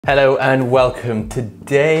Hello and welcome.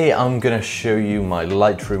 Today I'm going to show you my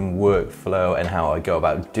Lightroom workflow and how I go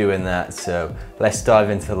about doing that. So let's dive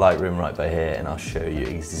into the Lightroom right by here and I'll show you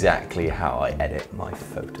exactly how I edit my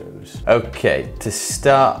photos. Okay, to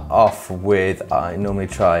start off with, I normally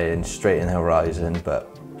try and straighten the horizon, but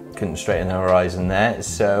couldn't straighten the horizon there.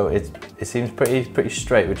 So it seems pretty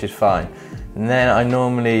straight, which is fine. And then I'm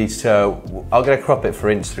gonna crop it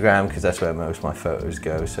for Instagram because that's where most of my photos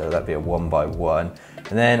go. So that'd be a 1:1.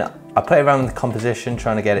 And then I play around with the composition,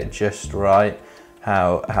 trying to get it just right,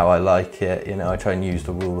 how I like it. You know, I try and use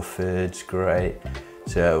the rule of thirds, great.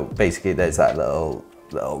 So basically there's that little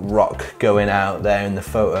rock going out there in the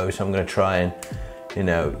photo. So I'm gonna try and, you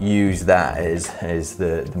know, use that as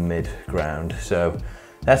the mid ground. So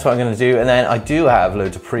that's what I'm gonna do. And then I do have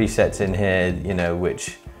loads of presets in here, you know,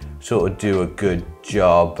 which sort of do a good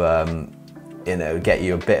job, you know, get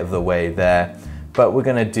you a bit of the way there. But we're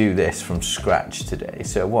gonna do this from scratch today.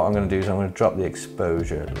 So what I'm gonna do is I'm gonna drop the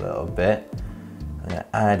exposure a little bit. I'm gonna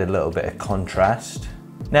add a little bit of contrast.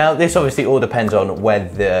 Now, this obviously all depends on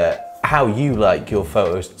how you like your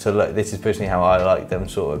photos to look. This is personally how I like them,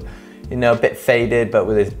 sort of, you know, a bit faded, but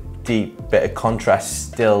with a deep bit of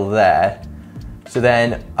contrast still there. So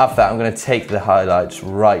then after that, I'm gonna take the highlights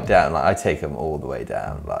right down. Like I take them all the way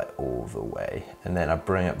down, like all the way. And then I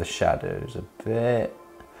bring up the shadows a bit.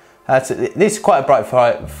 This is quite a bright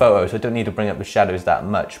photo, so I don't need to bring up the shadows that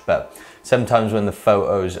much, but sometimes when the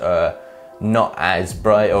photos are not as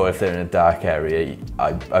bright, or if they're in a dark area,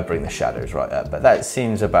 I bring the shadows right up. But that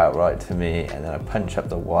seems about right to me. And then I punch up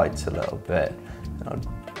the whites a little bit.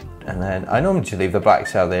 And then I normally just leave the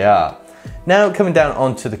blacks how they are. Now coming down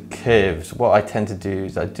onto the curves, what I tend to do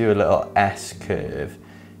is I do a little S curve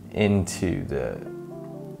into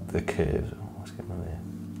the curves. What's going on there?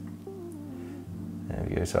 There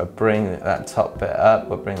we go. So I bring that top bit up,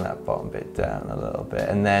 I bring that bottom bit down a little bit.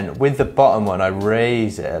 And then with the bottom one, I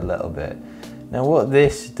raise it a little bit. Now what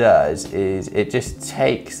this does is it just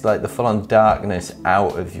takes like the full-on darkness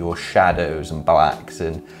out of your shadows and blacks,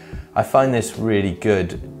 and I find this really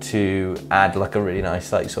good to add like a really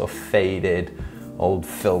nice, like sort of faded, old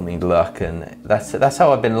filmy look, and that's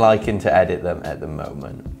how I've been liking to edit them at the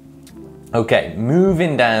moment. Okay,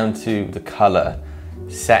 moving down to the color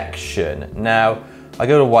section. Now, I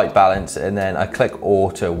go to white balance and then I click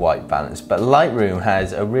auto white balance, but Lightroom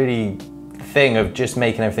has a really thing of just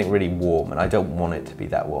making everything really warm, and I don't want it to be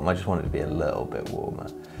that warm. I just want it to be a little bit warmer.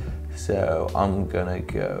 So I'm gonna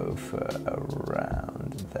go for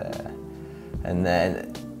around there. And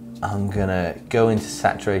then I'm gonna go into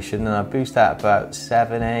saturation and I boost that about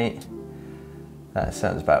 7, 8. That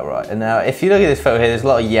sounds about right. And now if you look at this photo here, there's a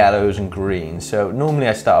lot of yellows and greens. So normally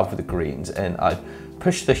I start off with the greens and I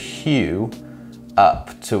push the hue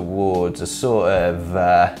up towards a sort of,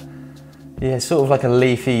 yeah, sort of like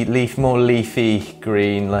a more leafy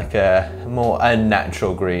green, like a more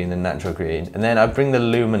unnatural green than natural green. And then I bring the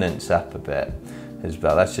luminance up a bit as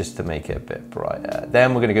well. That's just to make it a bit brighter.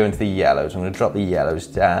 Then we're gonna go into the yellows. I'm gonna drop the yellows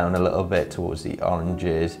down a little bit towards the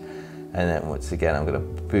oranges. And then once again, I'm gonna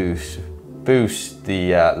boost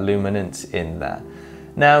the luminance in that.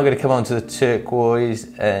 Now I'm going to come on to the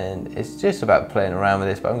turquoise, and it's just about playing around with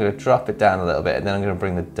this, but I'm going to drop it down a little bit, and then I'm going to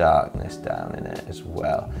bring the darkness down in it as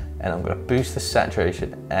well. And I'm going to boost the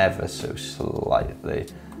saturation ever so slightly.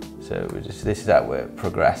 So this is how we're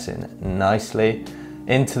progressing nicely.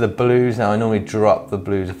 Into the blues. Now I normally drop the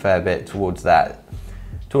blues a fair bit towards that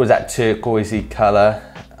turquoisey color.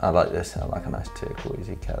 I like this, I like a nice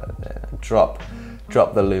turquoisey color there.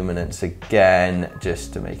 Drop the luminance again,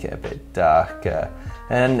 just to make it a bit darker.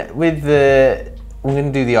 And with I'm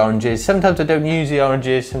gonna do the oranges. Sometimes I don't use the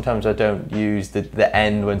oranges, sometimes I don't use the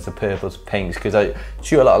end ones, the purples, pinks, because I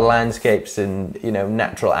shoot a lot of landscapes and, you know,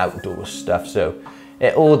 natural outdoor stuff. So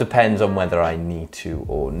it all depends on whether I need to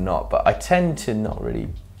or not, but I tend to not really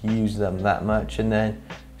use them that much. And then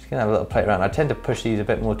just gonna have a little play around. I tend to push these a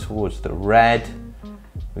bit more towards the red.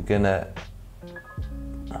 We're gonna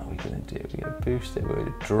boost it, we're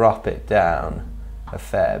gonna drop it down a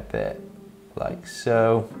fair bit, like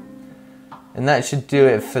so. And that should do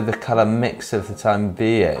it for the color mix of the time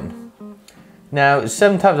being. Now,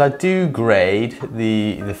 sometimes I do grade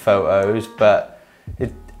the photos, but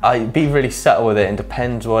I'd be really subtle with it and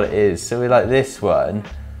depends what it is. So like this one,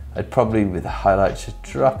 I'd probably, with the highlights, just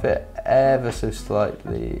drop it ever so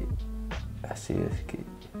slightly. I see this.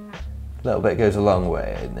 A little bit goes a long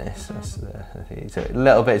way in this. That's so a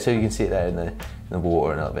little bit, so you can see it there in the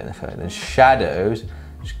water, and a little bit in the photo. Then shadows,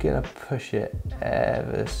 just gonna push it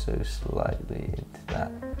ever so slightly into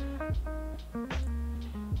that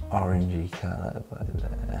orangey colour by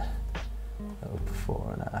there.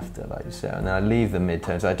 Before and after, like so. And then I leave the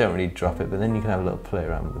midtones, so I don't really drop it, but then you can have a little play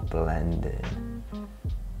around with the blending.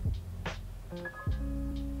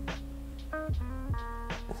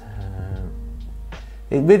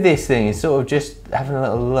 With this thing, it's sort of just having a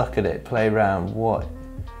little look at it, play around what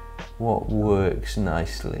works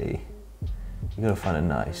nicely. You've got to find a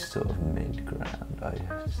nice sort of mid-ground, I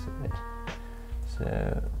say.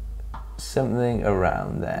 So something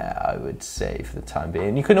around there, I would say, for the time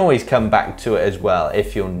being. You can always come back to it as well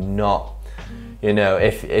if you're not, you know,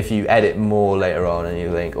 if you edit more later on and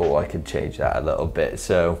you think, oh, I could change that a little bit.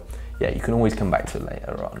 So yeah, you can always come back to it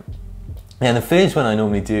later on. And the first one I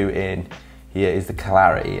normally do in here is the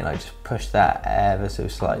clarity, and I just push that ever so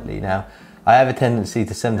slightly. Now, I have a tendency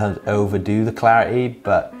to sometimes overdo the clarity,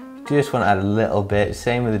 but you just want to add a little bit.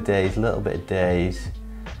 Same with the days, a little bit of days.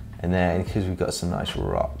 And then, because we've got some nice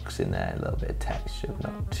rocks in there, a little bit of texture,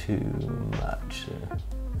 but not too much. So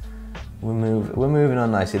we're moving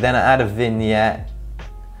on nicely. Then I add a vignette.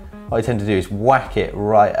 What I tend to do is whack it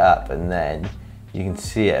right up, and then you can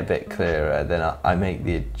see it a bit clearer. Then I make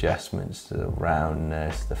the adjustments to the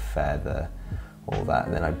roundness, the feather, all that,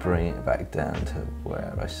 and then I bring it back down to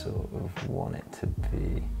where I sort of want it to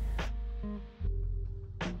be.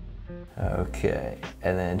 Okay,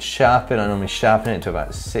 and then sharpen, I normally sharpen it to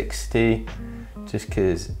about 60, just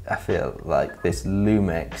because I feel like this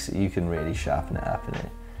Lumix, you can really sharpen it up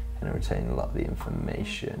and retain a lot of the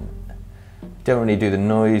information. Don't really do the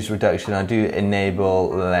noise reduction. I do enable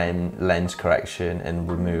lens correction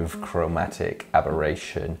and remove chromatic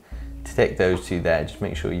aberration. To take those two there, just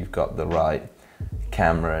make sure you've got the right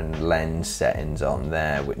camera and lens settings on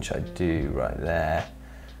there, which I do right there.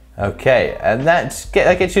 Okay, and that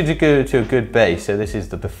gets you to a good base. So this is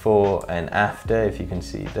the before and after, if you can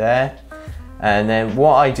see there. And then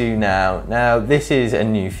what I do now this is a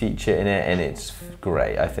new feature in it, and it's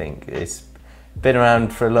great. I think it's been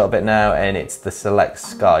around for a little bit now, and it's the Select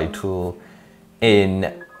Sky tool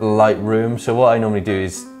in Lightroom. So what I normally do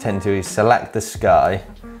is tend to select the sky.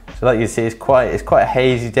 So like you see, it's quite a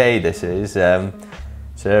hazy day. This is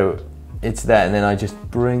so it's there, and then I just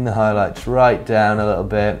bring the highlights right down a little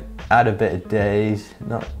bit, add a bit of days,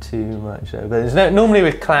 not too much though. But there's normally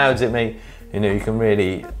with clouds, it may, you know, you can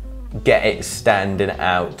really get it standing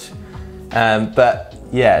out. But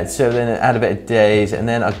yeah, so then I add a bit of days, and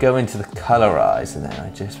then I go into the colorize, and then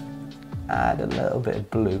I just add a little bit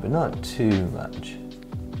of blue, but not too much,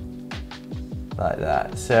 like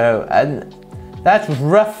that. So, and that's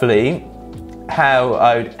roughly how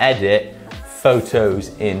I would edit photos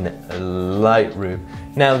in Lightroom.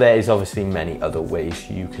 Now, there is obviously many other ways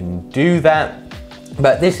you can do that,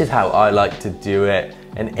 but this is how I like to do it.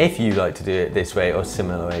 And if you like to do it this way or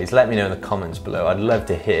similar ways, let me know in the comments below. I'd love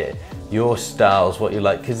to hear your styles, what you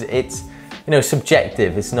like, because it's, you know,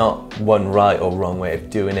 subjective. It's not one right or wrong way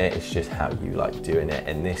of doing it. It's just how you like doing it.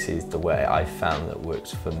 And this is the way I found that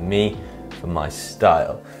works for me, for my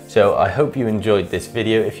style. So I hope you enjoyed this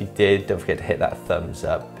video. If you did, don't forget to hit that thumbs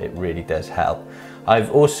up. It really does help.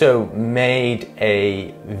 I've also made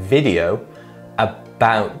a video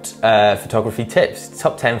about photography tips,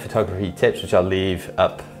 top 10 photography tips, which I'll leave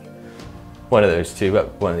up, one of those two,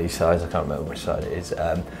 but one of these sides, I can't remember which side it is,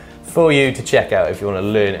 for you to check out if you want to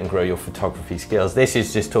learn and grow your photography skills. This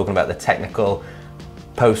is just talking about the technical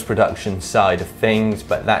post-production side of things,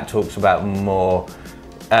 but that talks about more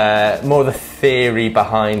the theory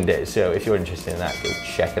behind it. So if you're interested in that, go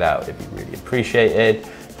check it out. It'd be really appreciated.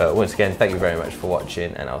 But once again, thank you very much for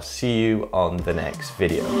watching, and I'll see you on the next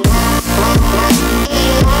video.